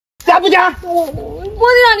不加？莫队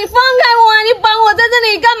长，你放开我啊！你绑我在这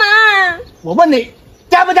里干嘛？我问你，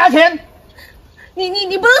加不加钱？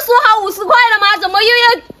你不是说好50块了吗？怎么又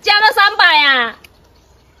要加到300啊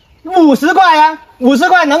50块啊，50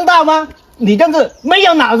块能到吗？你真是没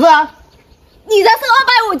有脑子啊！你这是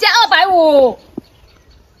250加250。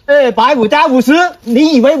250加50，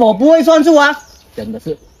你以为我不会算数啊？真的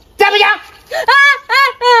是，加不加？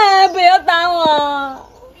不要打我，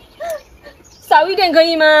少一点可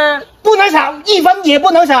以吗？不能少，1分也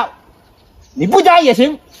不能少。你不加也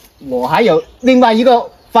行，我还有另外一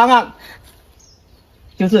个方案，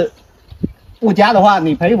就是不加的话，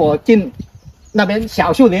你陪我进那边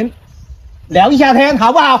小树林聊一下天，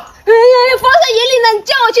好不好？哎呀，放在眼里了，你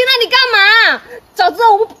叫我去那里干嘛？早知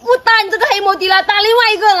道我不打你这个黑摩的了，打另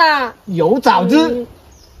外一个了。有早知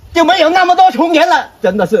就没有那么多穷人了，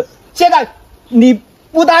真的是。现在你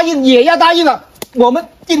不答应也要答应了，我们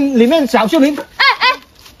进里面小树林，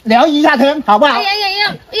聊一下天，好不好？哎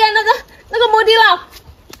呀，那个摩的佬，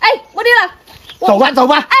摩的佬，走吧走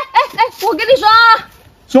吧。我跟你说啊，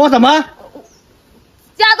说什么？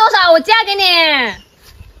加多少我嫁给你。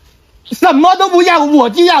什么都不要，我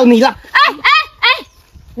就要你了。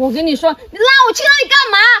我跟你说，你拉我去那里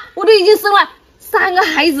干嘛？我都已经生了3个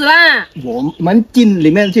孩子啦。我们进里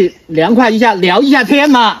面去凉快一下，聊一下天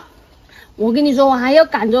嘛。我跟你说，我还要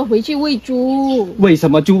赶着回去喂猪。为什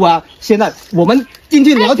么猪啊？现在我们进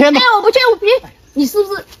去聊天吧。我不去。你是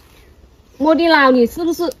不是摩的佬？你是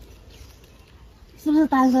不是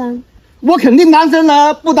单身？我肯定单身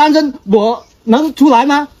了，不单身我能出来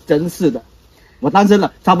吗？真是的，我单身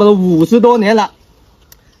了差不多50多年了。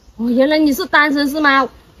原来你是单身是吗？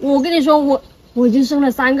我跟你说，我已经生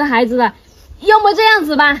了3个孩子了，要么这样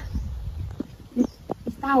子吧，你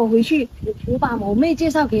带我回去，我把我妹介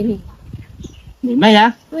绍给你。你妹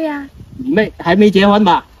啊？对呀。你妹还没结婚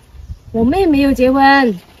吧？我妹没有结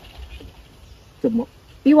婚。怎么？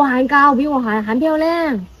比我还高，比我还漂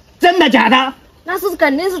亮。真的假的？那是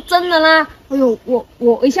肯定是真的啦。哎呦，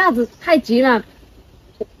我一下子太急了，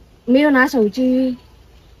没有拿手机。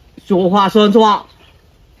说话算话。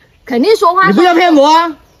肯定说话。你不要骗我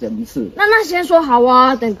啊！真是。那先说好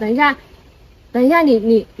啊，等一下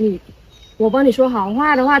你，我帮你说好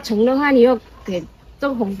话的话，成的话你要给这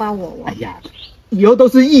个红包我。哎呀，以后都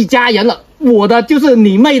是一家人了，我的就是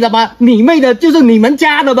你妹的吧，你妹的就是你们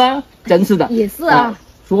家的吧，真是的。也是啊。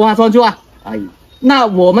说话算数啊！哎，那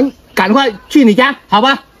我们赶快去你家，好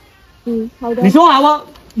吧？好的。你说好哦，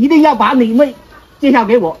一定要把你妹介绍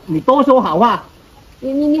给我，你多说好话。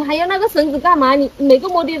你还要那个绳子干嘛？你每个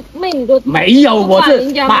摩的妹你都没有，我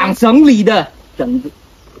是绑绳里的绳子。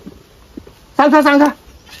上车，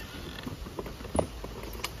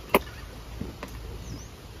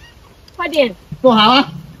快点，坐好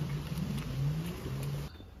啊！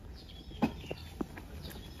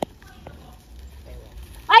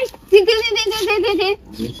停！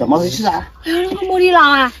你怎么回事啊？那个摩的佬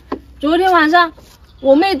啊，昨天晚上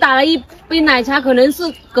我妹打了一杯奶茶，可能是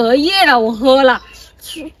隔夜了，我喝了。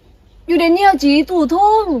有点尿急，肚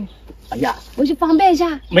痛。哎呀，我去方便一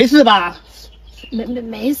下。没事吧？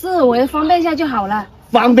没事，我要方便一下就好了。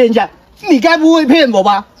方便一下？你该不会骗我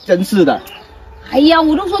吧？真是的。哎呀，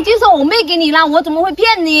我都说介绍我妹给你了，我怎么会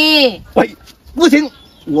骗你？喂，不行，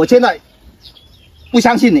我现在不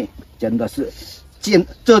相信你，真的是，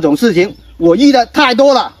这种事情我遇的太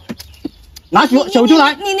多了。拿手出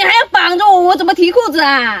来。你还要绑着我，我怎么提裤子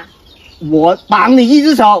啊？我绑你一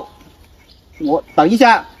只手。我等一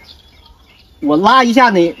下，我拉一下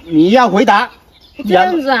你，你要回答。这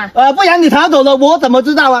样子啊？不然你逃走了，我怎么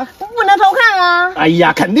知道啊？不能偷看啊！哎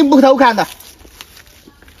呀，肯定不偷看的。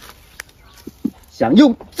想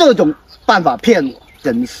用这种办法骗我，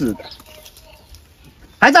真是的。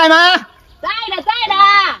还在吗？在的。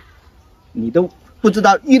你都不知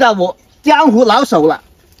道遇到我江湖老手了。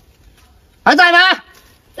还在吗？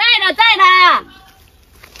在的。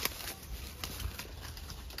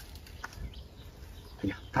哎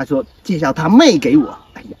呀，他说介绍他妹给我。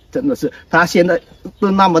哎呀，真的是，他现在都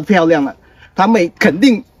那么漂亮了，他妹肯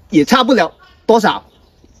定也差不了多少。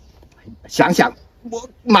想想我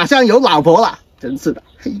马上有老婆了，真是的。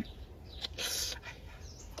嘿，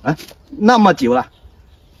啊，那么久了，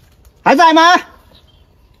还在吗？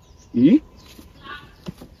咦，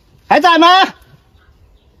还在吗？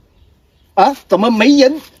啊，怎么没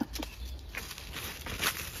人？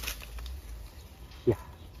呀，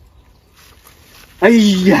哎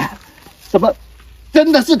呀，怎么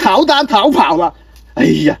真的是逃单逃跑了？哎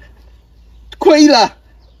呀，亏了，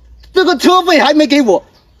这个车费还没给我，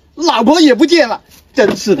老婆也不见了，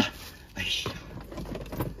真是的。哎呀，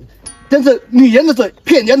真是女人的嘴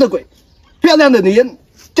骗人的鬼，漂亮的女人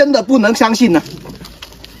真的不能相信呢。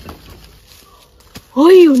哎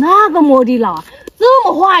呦，那个摩的佬这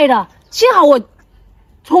么坏的，幸好我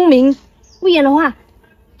聪明，不然的话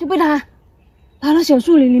就被他爬到小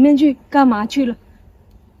树林里面去干嘛去了。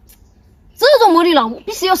这种摩的佬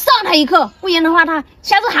必须要上他一课，不然的话他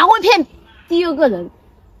下次还会骗第二个人。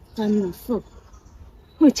真的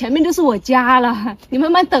是，前面就是我家了，你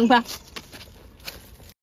慢慢等吧。